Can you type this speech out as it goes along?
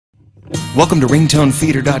Welcome to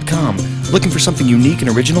RingtoneFeeder.com. Looking for something unique and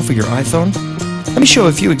original for your iPhone? Let me show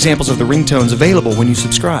a few examples of the ringtones available when you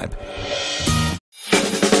subscribe.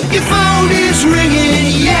 Your phone is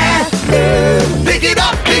ringing, yeah. Pick it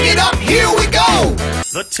up, here we go.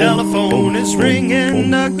 The telephone is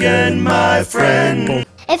ringing again, my friend.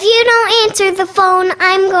 If you don't answer the phone,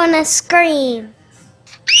 I'm gonna scream.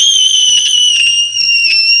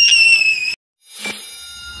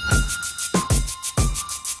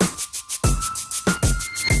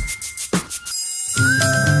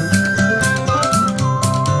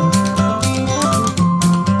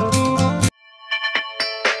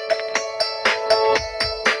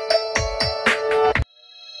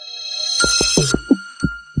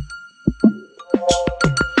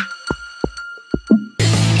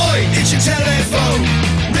 It's your telephone,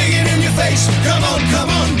 ringing in your face. Come on.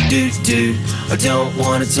 Dude, I don't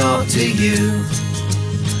want to talk to you.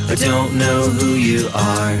 I don't know who you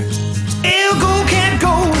are. Can't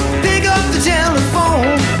go, pick up the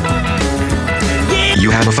telephone. Yeah. You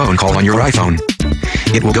have a phone call on your iPhone.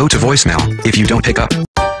 It will go to voicemail if you don't pick up. The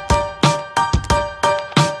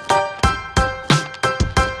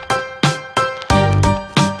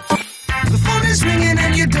phone is ringing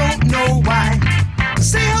and you don't know why.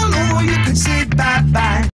 Say hello or you can say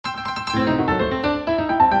bye-bye.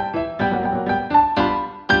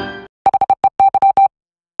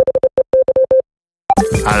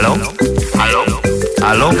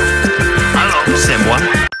 Allô? C'est moi.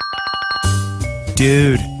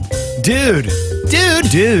 Dude.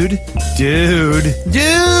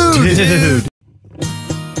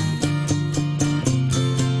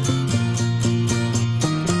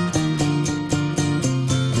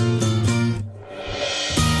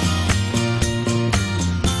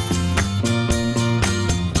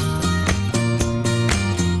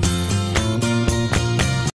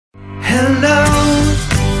 Hello.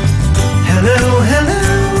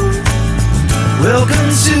 Welcome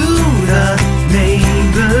to the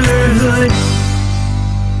neighborhood.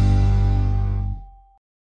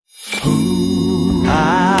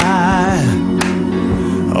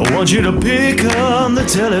 I want you to pick up the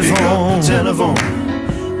telephone.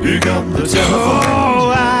 Pick up the telephone.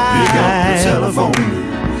 Oh, I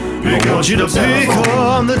want you to pick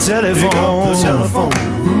up the telephone.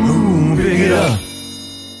 Ooh, pick it up.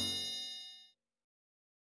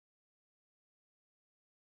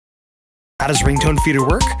 How does RingtoneFeeder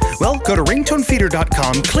work? Well, go to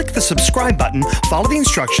RingtoneFeeder.com, click the subscribe button, follow the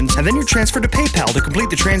instructions, and then you're transferred to PayPal to complete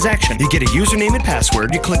the transaction. You get a username and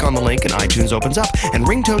password, you click on the link, and iTunes opens up, and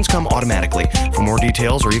ringtones come automatically. For more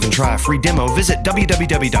details or even try a free demo, visit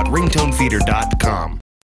www.RingtoneFeeder.com.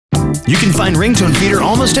 You can find RingtoneFeeder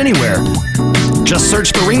almost anywhere. Just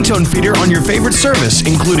search for RingtoneFeeder on your favorite service,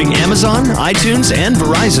 including Amazon, iTunes, and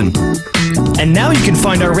Verizon. And now you can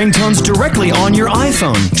find our ringtones directly on your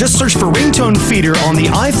iPhone. Just search for RingtoneFeeder on the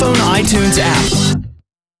iPhone iTunes app.